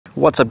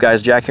What's up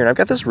guys, Jack here, and I've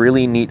got this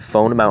really neat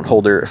phone mount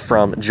holder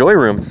from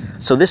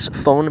JOYROOM. So this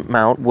phone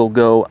mount will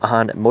go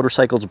on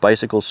motorcycles,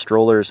 bicycles,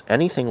 strollers,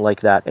 anything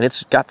like that. And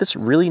it's got this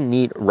really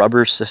neat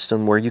rubber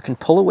system where you can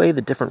pull away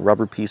the different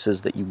rubber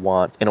pieces that you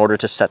want in order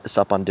to set this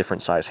up on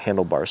different size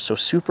handlebars. So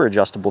super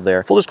adjustable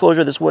there. Full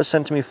disclosure, this was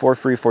sent to me for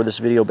free for this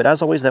video, but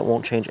as always, that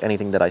won't change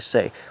anything that I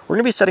say. We're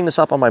gonna be setting this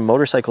up on my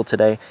motorcycle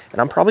today,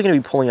 and I'm probably gonna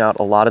be pulling out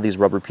a lot of these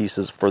rubber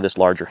pieces for this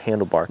larger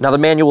handlebar. Now the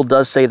manual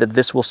does say that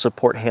this will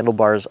support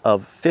handlebars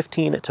of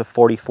 15 to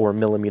 44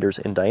 millimeters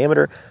in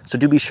diameter, so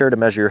do be sure to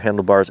measure your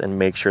handlebars and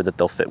make sure that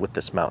they'll fit with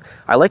this mount.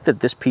 I like that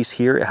this piece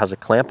here, it has a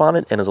clamp on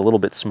it and is a little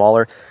bit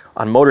smaller.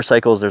 On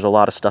motorcycles, there's a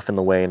lot of stuff in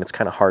the way and it's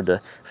kind of hard to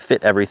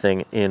fit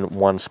everything in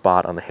one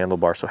spot on the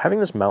handlebar. So having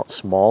this mount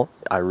small,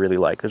 I really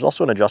like. There's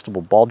also an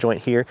adjustable ball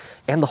joint here,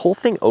 and the whole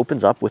thing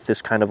opens up with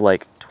this kind of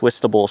like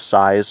twistable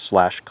size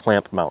 /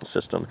 clamp mount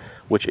system,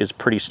 which is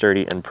pretty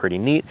sturdy and pretty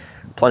neat.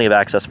 Plenty of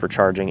access for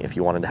charging if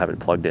you wanted to have it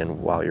plugged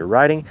in while you're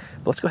riding.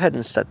 But let's go ahead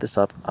and set this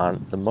up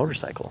on the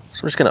motorcycle.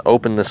 So I'm just gonna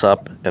open this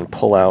up and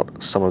pull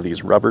out some of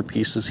these rubber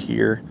pieces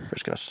here. We're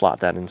just gonna slot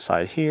that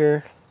inside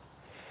here.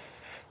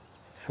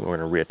 And we're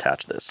gonna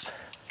reattach this.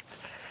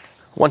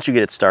 Once you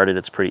get it started,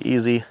 it's pretty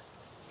easy.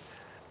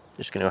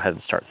 Just gonna go ahead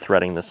and start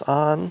threading this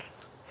on,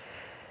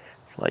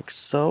 like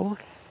so.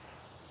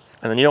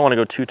 And then you don't wanna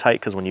go too tight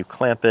because when you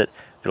clamp it,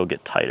 it'll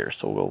get tighter.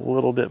 So we'll go a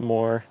little bit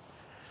more.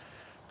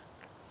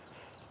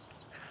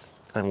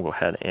 And we'll go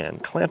ahead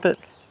and clamp it.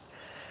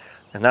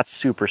 And that's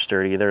super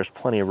sturdy. There's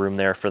plenty of room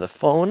there for the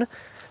phone.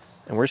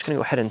 And we're just gonna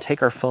go ahead and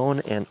take our phone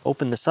and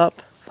open this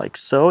up like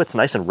so. It's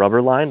nice and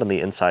rubber lined on the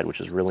inside, which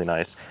is really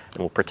nice, and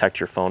will protect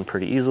your phone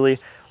pretty easily.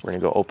 We're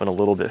gonna go open a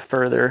little bit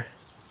further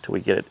till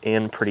we get it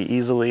in pretty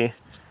easily.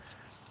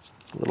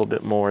 A little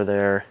bit more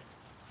there.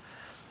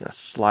 I'm gonna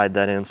slide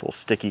that in. It's a little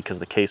sticky because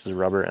the case is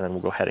rubber, and then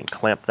we'll go ahead and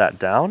clamp that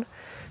down.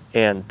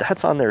 And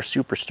that's on there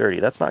super sturdy.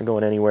 That's not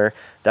going anywhere.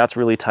 That's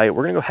really tight.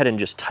 We're gonna go ahead and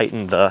just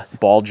tighten the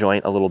ball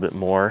joint a little bit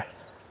more.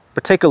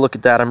 But take a look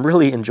at that. I'm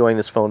really enjoying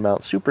this phone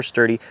mount, super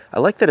sturdy.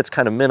 I like that it's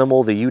kind of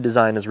minimal. The U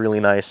design is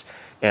really nice.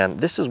 And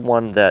this is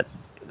one that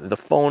the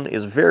phone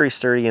is very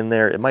sturdy in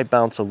there. It might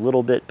bounce a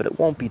little bit, but it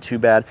won't be too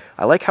bad.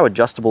 I like how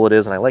adjustable it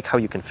is, and I like how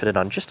you can fit it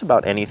on just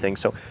about anything.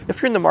 So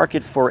if you're in the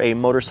market for a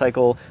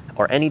motorcycle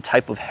or any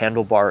type of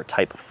handlebar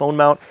type of phone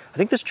mount, I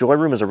think this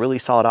JOYROOM is a really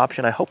solid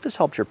option. I hope this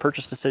helped your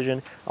purchase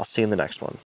decision. I'll see you in the next one.